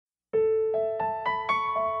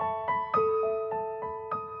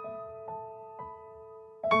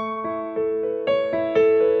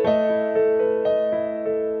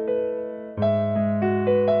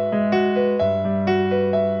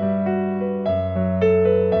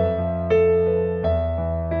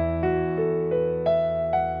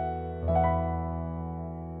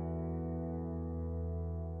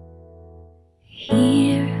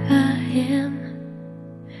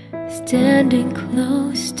standing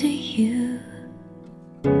close to you,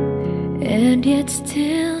 and yet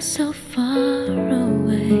still so far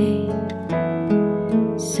away.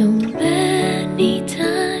 So many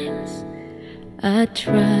times I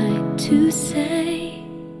tried to say,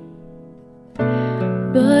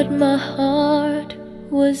 but my heart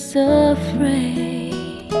was afraid.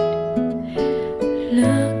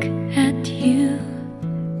 Look at you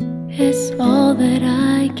is all that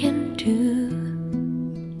I can do.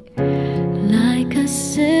 Like a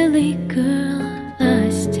silly girl I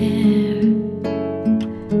stare,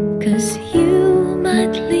 'cause you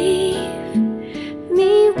might leave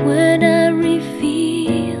me when I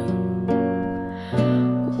reveal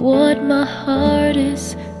what my heart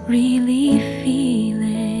is really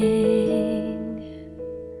feeling.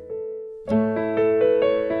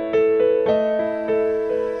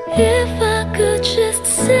 If I could just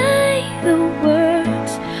say the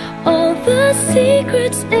words, all the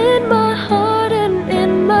secrets in my heart and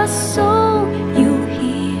in my soul you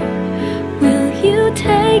hear, will you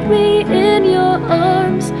take me in your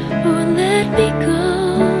arms or let me go?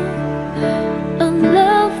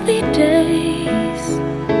 Unlovely days,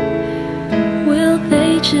 will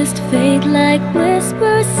they just fade like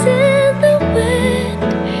whispers in the wind?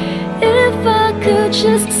 If I could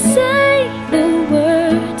just say the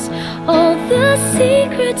words, all the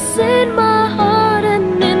secrets in my heart and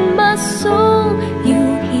in my soul you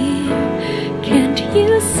hear, can't you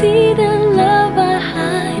see the love I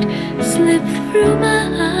hide slip through my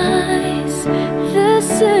eyes? This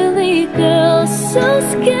silly girl, so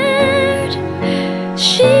scared,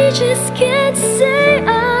 she just can't say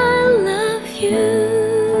I love you.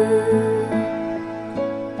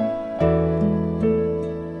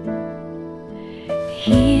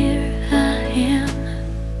 Here I am,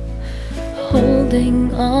 holding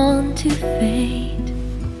on to fate.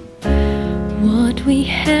 What we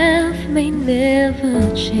have may never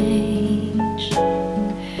change,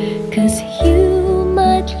 'cause you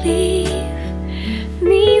might leave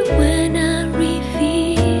me when I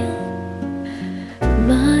reveal.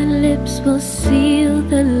 My lips will seal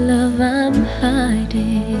the love I'm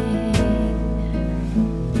hiding.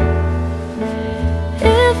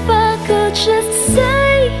 If I could just say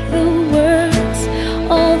the words,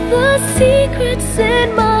 all the secrets in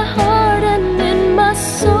my heart and in my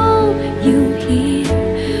soul you hear,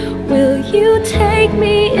 will you take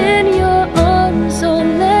me in your arms or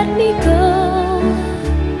let me go?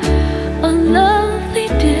 Unlovely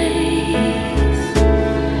days,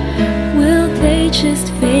 will they just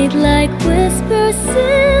fade like whispers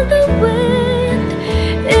in the wind?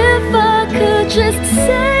 If I could just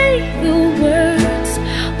say the words,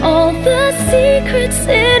 all the secrets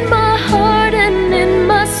in my heart and in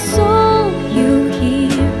my soul you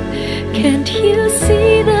hear, can't you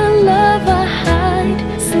see the love I hide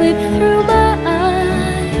slip through my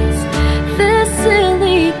eyes? This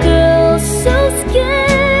silly girl, so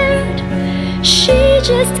scared, she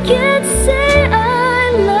just can't say I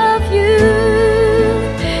love you.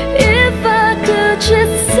 If I could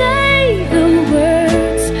just say the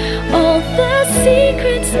words, all the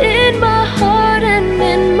secrets in my